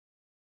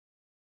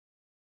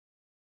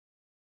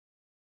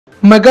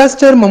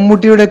Megastar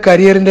മമ്മൂട്ടിയുടെ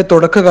കരിയറിന്റെ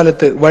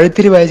തുടക്കകാലത്ത്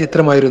വഴിത്തിരിവായ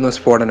ചിത്രമായിരുന്നു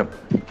സ്ഫോടനം.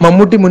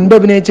 മമ്മൂട്ടി മുൻപ്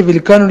അഭിനയിച്ച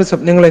വിൽക്കാനുള്ള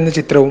സ്വപ്നങ്ങൾ എന്ന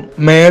ചിത്രവും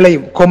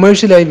മേളയും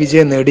കൊമേഴ്ഷ്യലായി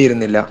വിജയം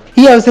നേടിയിരുന്നില്ല.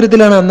 ഈ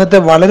അവസരത്തിലാണ് അന്നത്തെ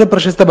വളരെ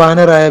പ്രശസ്ത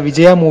ബാനറായ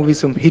വിജയ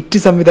മൂവീസും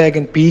ഹിറ്റ്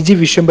സംവിധായകൻ PG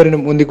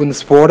വിശ്വംഭരനും ഒന്നിക്കുന്ന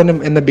സ്ഫോടനം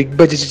എന്ന ബിഗ്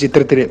ബജറ്റ്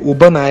ചിത്രത്തിലെ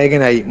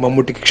ഉപനായകനായി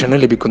മമ്മൂട്ടിക്ക് ക്ഷണം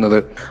ലഭിക്കുന്നത്.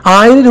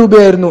 1000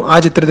 രൂപയായിരുന്നു ആ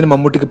ചിത്രത്തിന്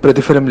മമ്മൂട്ടിക്ക്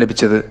പ്രതിഫലം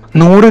ലഭിച്ചത്.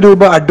 100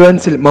 രൂപ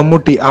അഡ്വാൻസിൽ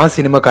മമ്മൂട്ടി ആ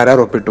സിനിമ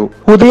കരാർ ഒപ്പിട്ടു.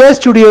 ഉദയ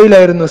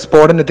സ്റ്റുഡിയോയിലായിരുന്നു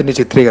സ്ഫോടനത്തിന്റെ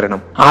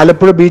ചിത്രീകരണം.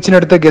 ആലപ്പുഴ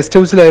ബീച്ചിനടുത്ത ഗസ്റ്റ്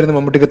ഹൗസിലായിരുന്നു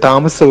മമ്മൂട്ടിക്ക്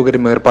താമസ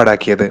സൗകര്യം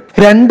ഏർപ്പാടാക്കിയത്.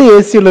 2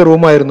 AC ഉള്ള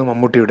റൂമായിരുന്നു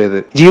മമ്മൂട്ടിയുടേത്.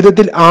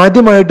 ജീവിതത്തിൽ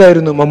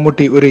ആദ്യമായിട്ടായിരുന്നു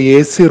മമ്മൂട്ടി ഒരു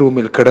AC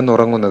റൂമിൽ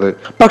കിടന്നുറങ്ങുന്നത്.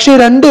 പക്ഷേ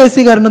 2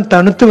 AC കാരണം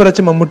തണുത്തു വിറച്ച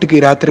മമ്മൂട്ടിക്ക്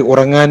രാത്രി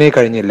ഉറങ്ങാനേ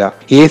കഴിഞ്ഞില്ല.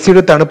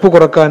 ACയുടെ തണുപ്പ്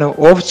കുറക്കാനോ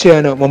ഓഫ്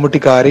ചെയ്യാനോ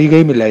മമ്മൂട്ടിക്ക്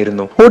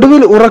അറിയുകയുമില്ലായിരുന്നു.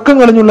 ഒടുവിൽ ഉറക്കം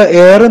കളഞ്ഞുള്ള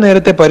ഏറെ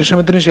നേരത്തെ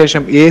പരിശ്രമത്തിനു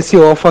ശേഷം AC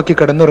ഓഫാക്കി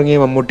കിടന്നുറങ്ങിയ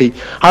മമ്മൂട്ടി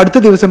അടുത്ത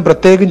ദിവസം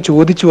പ്രത്യേകം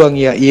ചോദിച്ചു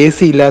വാങ്ങിയ AC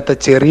ഇല്ലാത്ത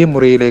ചെറിയ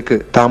മുറിയിലേക്ക്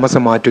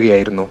താമസം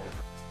മാറ്റുകയായിരുന്നു.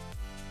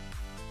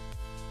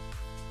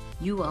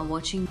 You're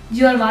watching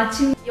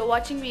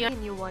me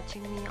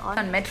on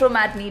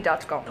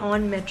metromatinee.com.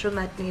 on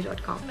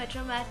metromatinee.com.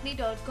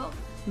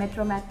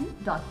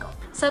 metromatinee.com.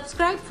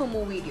 Subscribe for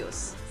more videos.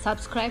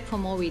 Subscribe for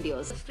more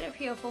videos. Subscribe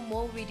here for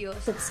more videos.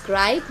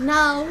 Subscribe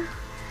now.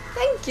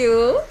 Thank you.